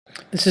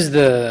This is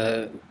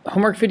the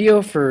homework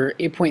video for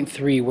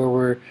 8.3 where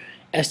we're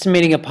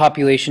estimating a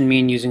population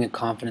mean using a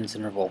confidence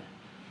interval.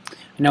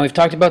 Now we've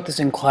talked about this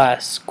in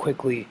class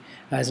quickly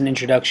as an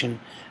introduction,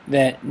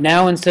 that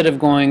now instead of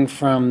going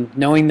from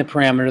knowing the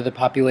parameter of the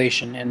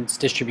population and its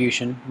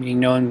distribution, meaning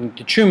knowing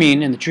the true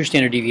mean and the true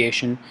standard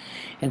deviation,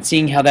 and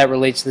seeing how that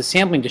relates to the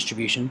sampling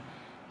distribution,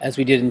 as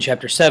we did in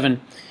Chapter 7,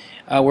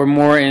 we're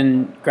more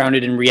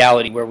grounded in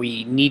reality, where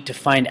we need to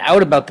find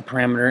out about the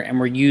parameter and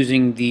we're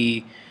using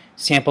the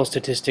sample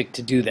statistic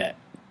to do that.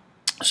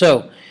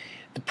 So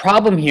the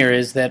problem here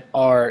is that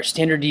our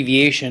standard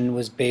deviation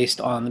was based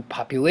on the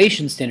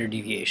population standard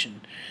deviation.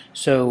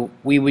 So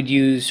we would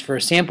use, for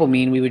a sample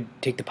mean, we would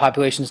take the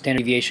population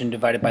standard deviation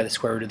divided by the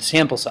square root of the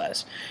sample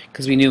size,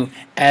 because we knew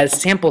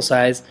as sample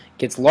size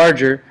gets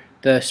larger,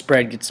 the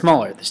spread gets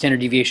smaller, the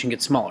standard deviation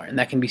gets smaller, and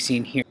that can be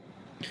seen here,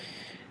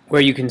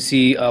 where you can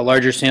see a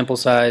larger sample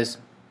size,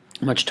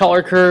 much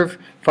taller curve,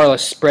 far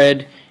less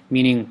spread,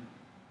 meaning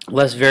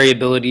less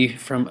variability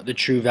from the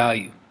true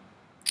value.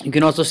 You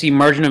can also see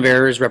margin of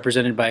error is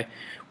represented by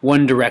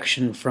one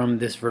direction from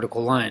this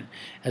vertical line.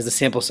 As the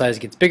sample size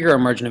gets bigger, our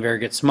margin of error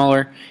gets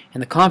smaller,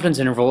 and the confidence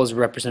interval is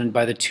represented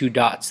by the two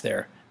dots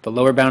there, the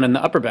lower bound and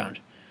the upper bound.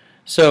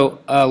 So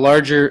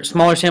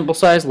smaller sample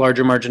size,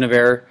 larger margin of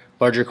error,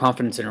 larger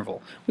confidence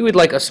interval. We would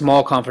like a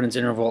small confidence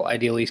interval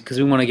ideally because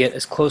we want to get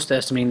as close to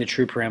estimating the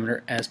true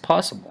parameter as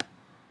possible.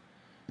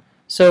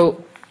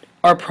 So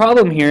our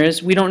problem here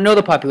is we don't know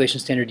the population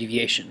standard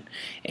deviation,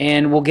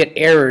 and we'll get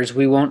errors.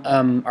 We won't,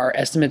 our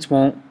estimates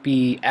won't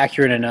be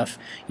accurate enough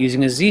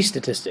using a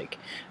z-statistic.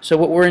 So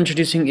what we're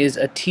introducing is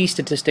a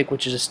t-statistic,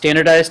 which is a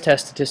standardized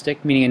test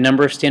statistic, meaning a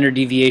number of standard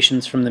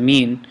deviations from the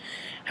mean.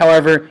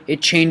 However,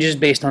 it changes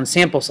based on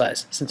sample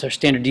size, since our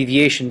standard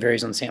deviation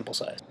varies on sample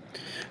size.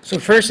 So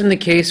first, in the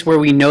case where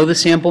we know the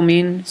sample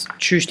mean,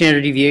 true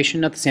standard deviation,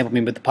 not the sample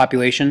mean, but the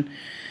population,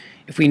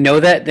 if we know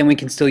that, then we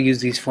can still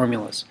use these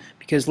formulas.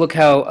 Because look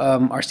how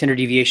our standard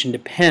deviation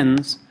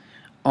depends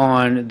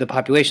on the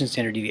population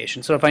standard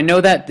deviation. So if I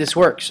know that, this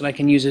works, and I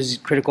can use a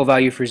critical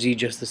value for z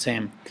just the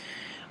same.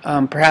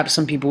 Perhaps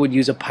some people would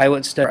use a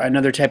pilot study or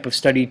another type of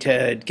study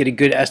to get a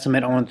good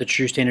estimate on what the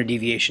true standard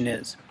deviation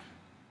is.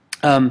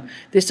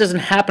 This doesn't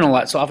happen a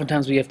lot, so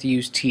oftentimes we have to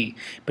use t.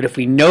 But if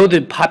we know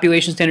the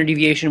population standard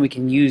deviation, we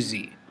can use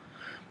z.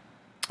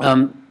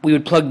 We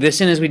would plug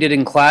this in as we did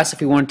in class if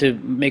we wanted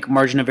to make a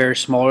margin of error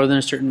smaller than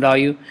a certain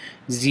value.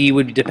 Z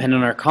would depend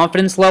on our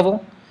confidence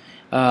level,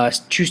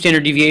 true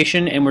standard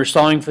deviation, and we're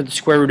solving for the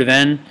square root of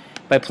n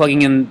by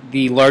plugging in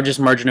the largest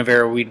margin of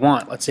error we'd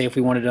want. Let's say if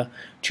we wanted a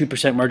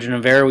 2% margin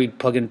of error, we'd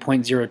plug in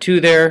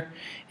 0.02 there.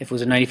 If it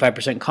was a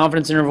 95%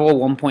 confidence interval,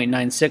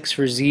 1.96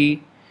 for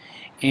z,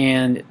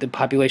 and the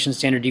population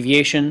standard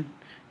deviation,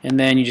 and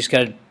then you just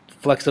got to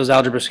flex those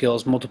algebra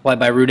skills, multiply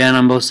by root n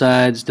on both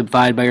sides,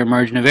 divide by your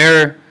margin of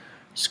error,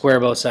 square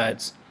both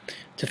sides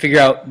to figure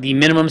out the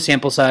minimum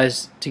sample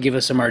size to give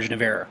us a margin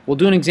of error. We'll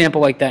do an example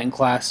like that in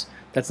class.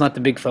 That's not the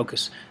big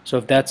focus. So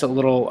if that's a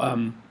little,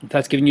 if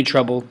that's giving you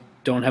trouble,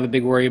 don't have a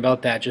big worry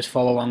about that. Just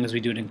follow along as we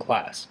do it in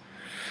class.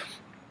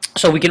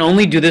 So we can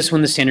only do this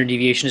when the standard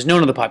deviation is known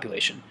to the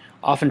population.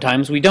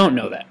 Oftentimes we don't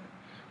know that.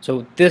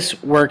 So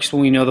this works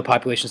when we know the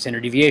population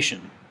standard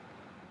deviation.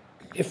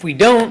 If we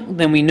don't,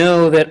 then we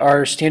know that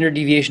our standard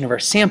deviation of our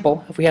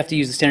sample, if we have to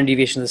use the standard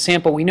deviation of the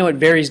sample, we know it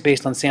varies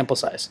based on sample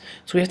size.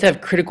 So we have to have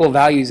critical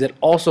values that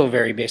also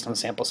vary based on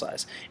sample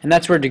size. And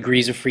that's where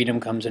degrees of freedom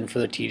comes in for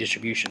the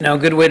t-distribution. Now a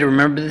good way to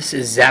remember this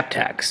is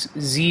ZAPTAX.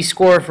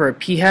 Z-score for a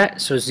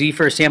p-hat, so z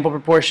for a sample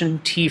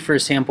proportion, t for a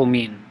sample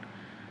mean.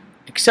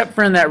 Except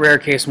for in that rare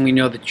case when we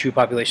know the true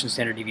population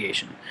standard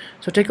deviation.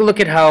 So take a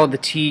look at how the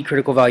t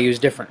critical value is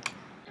different.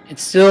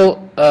 It's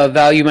still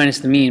value minus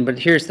the mean, but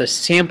here's the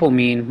sample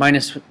mean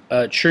minus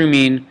true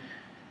mean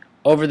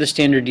over the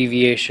standard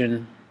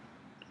deviation,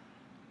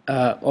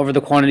 over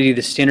the quantity of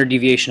the standard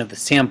deviation of the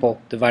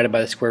sample divided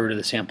by the square root of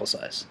the sample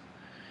size.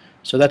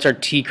 So that's our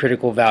t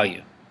critical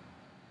value.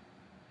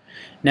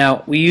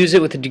 Now we use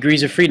it with the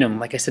degrees of freedom.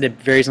 Like I said, it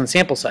varies on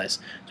sample size.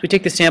 So we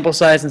take the sample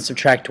size and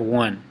subtract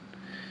 1.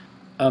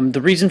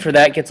 The reason for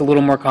that gets a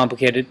little more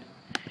complicated,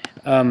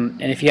 and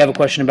if you have a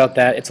question about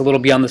that, it's a little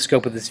beyond the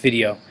scope of this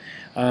video.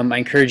 I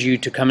encourage you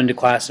to come into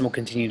class and we'll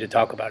continue to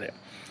talk about it.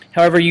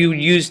 However, you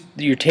use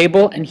your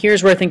table, and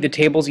here's where I think the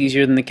table is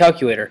easier than the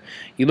calculator.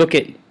 You look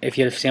at, if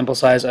you have a sample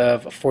size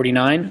of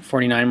 49,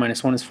 49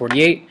 minus 1 is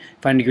 48,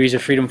 find degrees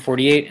of freedom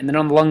 48, and then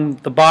along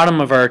the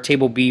bottom of our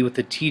table B with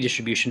the t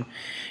distribution,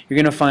 you're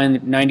going to find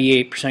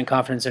 98%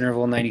 confidence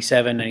interval,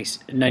 97,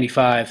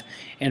 95,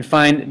 and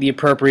find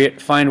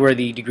where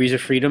the degrees of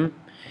freedom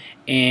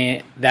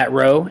and that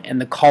row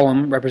and the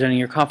column representing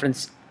your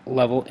confidence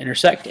level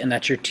intersect, and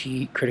that's your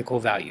t critical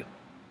value.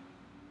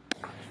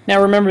 Now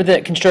remember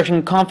that constructing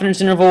a confidence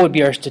interval would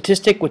be our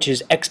statistic, which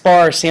is x bar,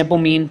 our sample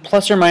mean,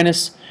 plus or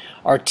minus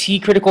our t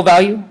critical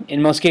value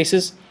in most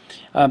cases,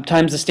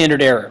 times the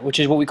standard error, which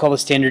is what we call the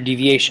standard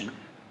deviation.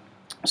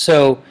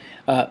 So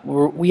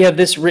we have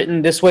this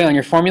written this way on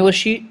your formula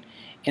sheet,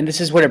 and this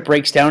is what it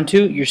breaks down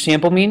to: your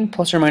sample mean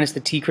plus or minus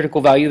the t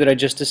critical value that I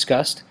just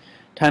discussed,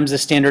 times the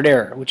standard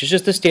error, which is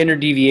just the standard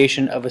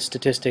deviation of a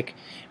statistic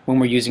when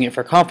we're using it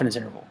for a confidence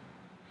interval.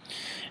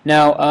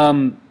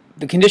 Now,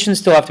 the conditions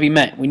still have to be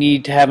met. We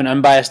need to have an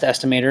unbiased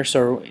estimator,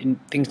 so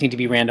things need to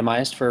be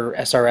randomized for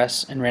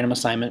SRS and random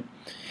assignment.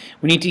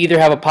 We need to either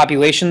have a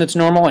population that's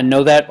normal and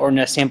know that, or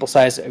a sample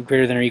size of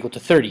greater than or equal to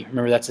 30.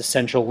 Remember, that's the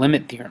central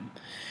limit theorem.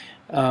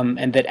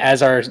 And that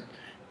as our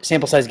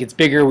sample size gets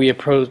bigger, we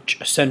approach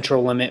a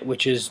central limit,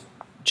 which is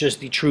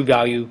just the true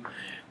value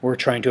we're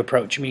trying to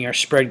approach, meaning our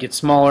spread gets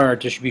smaller, our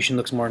distribution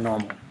looks more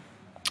normal.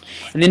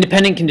 An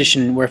independent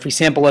condition, where if we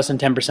sample less than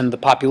 10% of the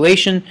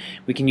population,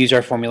 we can use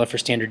our formula for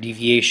standard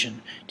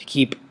deviation to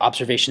keep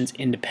observations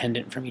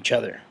independent from each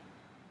other.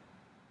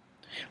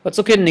 Let's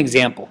look at an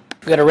example.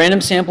 We've got a random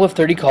sample of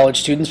 30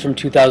 college students from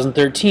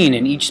 2013,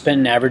 and each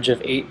spent an average of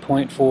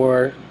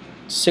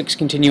 8.46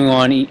 continuing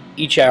on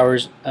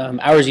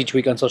hours each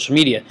week on social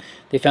media.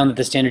 They found that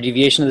the standard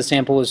deviation of the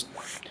sample is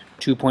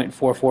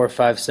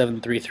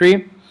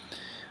 2.445733.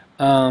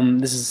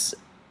 This is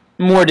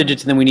more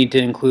digits than we need to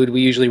include.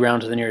 We usually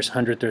round to the nearest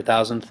hundredth or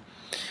thousandth.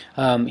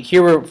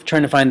 Here we're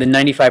trying to find the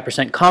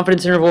 95%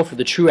 confidence interval for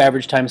the true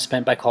average time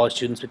spent by college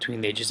students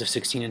between the ages of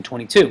 16 and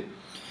 22.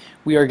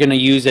 We are going to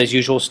use, as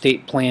usual,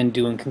 state, plan,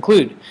 do, and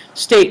conclude.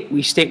 State,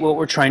 we state what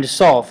we're trying to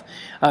solve.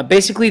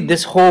 Basically,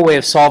 this whole way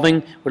of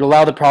solving would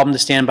allow the problem to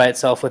stand by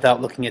itself without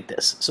looking at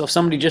this. So if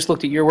somebody just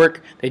looked at your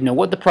work, they'd know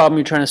what the problem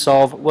you're trying to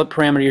solve, what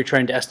parameter you're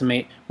trying to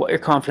estimate, what your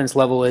confidence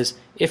level is,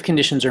 if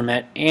conditions are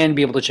met, and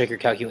be able to check your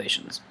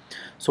calculations.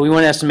 So we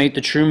want to estimate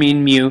the true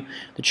mean, mu,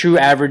 the true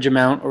average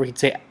amount, or we could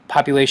say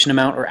population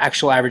amount or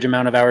actual average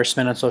amount of hours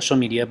spent on social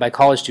media by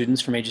college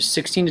students from ages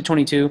 16 to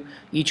 22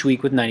 each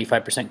week with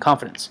 95%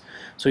 confidence.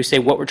 So we say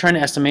what we're trying to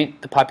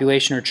estimate, the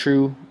population or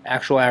true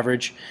actual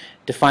average,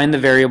 define the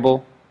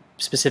variable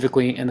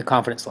specifically, and the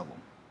confidence level.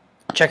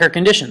 Check our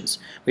conditions.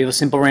 We have a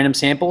simple random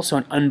sample, so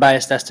an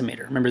unbiased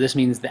estimator. Remember, this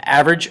means the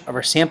average of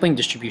our sampling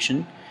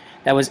distribution.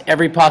 That was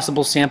every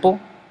possible sample,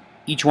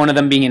 each one of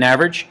them being an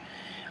average.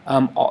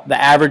 The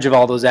average of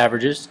all those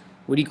averages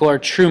would equal our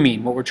true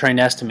mean, what we're trying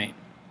to estimate.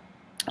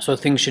 So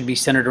things should be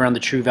centered around the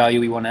true value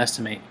we want to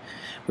estimate.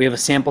 We have a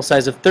sample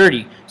size of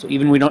 30, so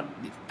even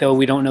though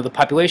we don't know the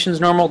population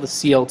is normal, the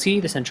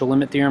CLT, the central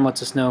limit theorem,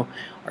 lets us know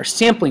our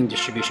sampling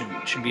distribution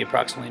should be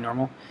approximately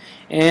normal.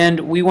 And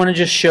we want to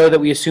just show that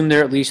we assume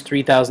there are at least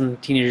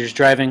 3,000 teenagers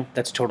driving.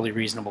 That's totally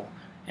reasonable.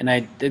 And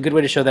a good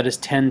way to show that is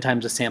 10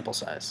 times the sample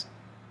size.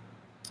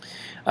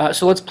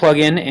 So let's plug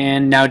in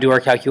and now do our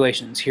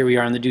calculations. Here we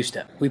are on the do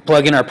step. We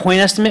plug in our point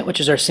estimate,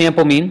 which is our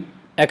sample mean,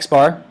 x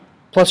bar,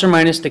 plus or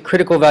minus the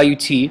critical value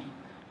t,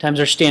 times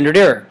our standard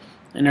error.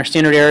 And our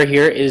standard error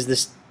here is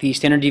the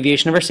standard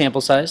deviation of our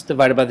sample size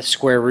divided by the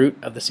square root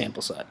of the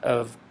sample size.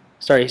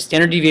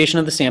 Standard deviation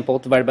of the sample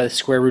divided by the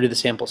square root of the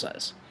sample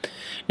size.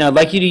 Now I'd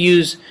like you to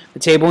use the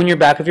table in your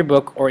back of your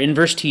book, or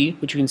inverse t,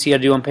 which you can see how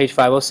to do on page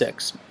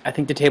 506. I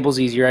think the table's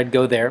easier. I'd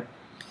go there.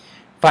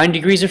 Find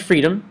degrees of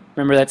freedom.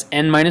 Remember, that's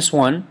n minus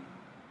 1.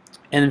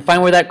 And then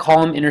find where that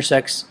column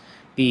intersects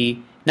the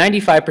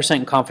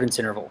 95% confidence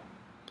interval.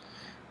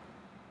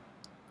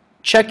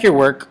 Check your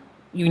work.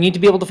 You need to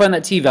be able to find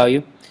that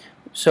t-value,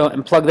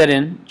 and plug that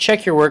in.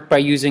 Check your work by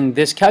using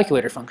this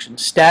calculator function.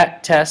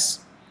 Stat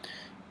tests,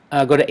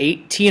 go to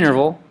 8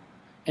 t-interval,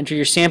 enter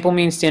your sample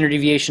mean, standard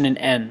deviation, and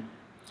n.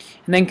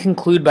 And then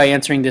conclude by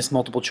answering this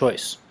multiple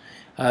choice.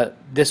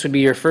 This would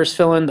be your first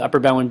fill-in, the upper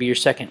bound would be your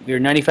second. We are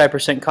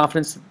 95%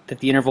 confidence that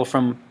the interval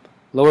from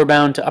lower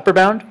bound to upper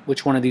bound,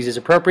 which one of these is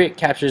appropriate,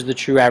 captures the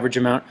true average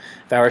amount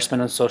of hours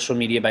spent on social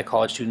media by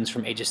college students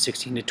from ages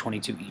 16 to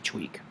 22 each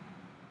week.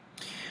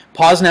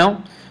 Pause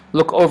now,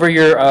 look over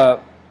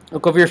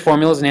your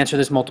formulas and answer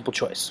this multiple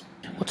choice.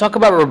 We'll talk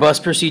about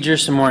robust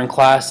procedures some more in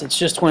class. It's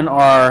just when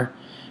our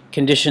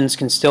conditions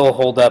can still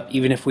hold up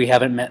even if we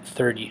haven't met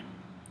 30.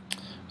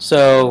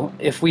 So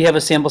if we have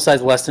a sample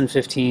size less than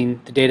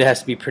 15, the data has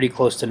to be pretty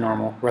close to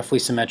normal, roughly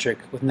symmetric,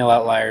 with no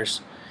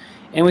outliers.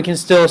 And we can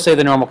still say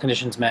the normal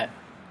conditions met.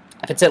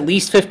 If it's at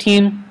least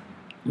 15,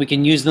 we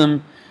can use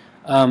them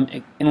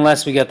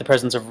unless we get the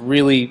presence of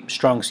really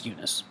strong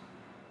skewness.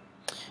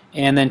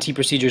 And then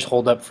t-procedures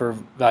hold up for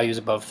values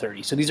above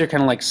 30. So these are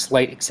kind of like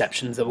slight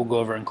exceptions that we'll go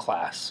over in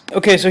class.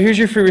 Okay, so here's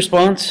your free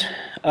response.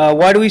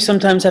 Why do we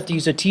sometimes have to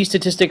use a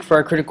t-statistic for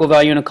our critical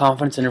value in a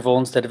confidence interval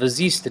instead of a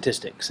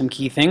z-statistic? Some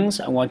key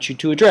things I want you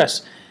to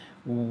address.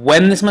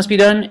 When this must be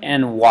done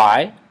and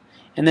why.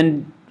 And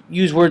then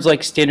use words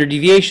like standard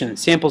deviation,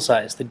 sample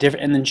size,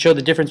 and then show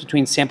the difference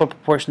between sample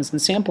proportions and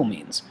sample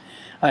means.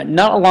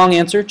 Not a long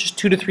answer, just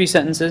 2 to 3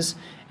 sentences,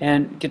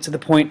 and get to the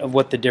point of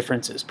what the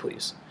difference is,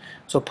 please.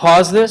 So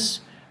pause this,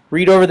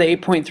 read over the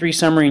 8.3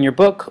 summary in your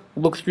book,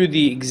 look through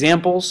the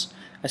examples,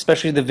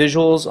 especially the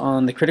visuals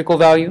on the critical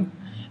value,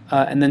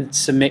 and then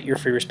submit your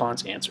free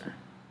response answer.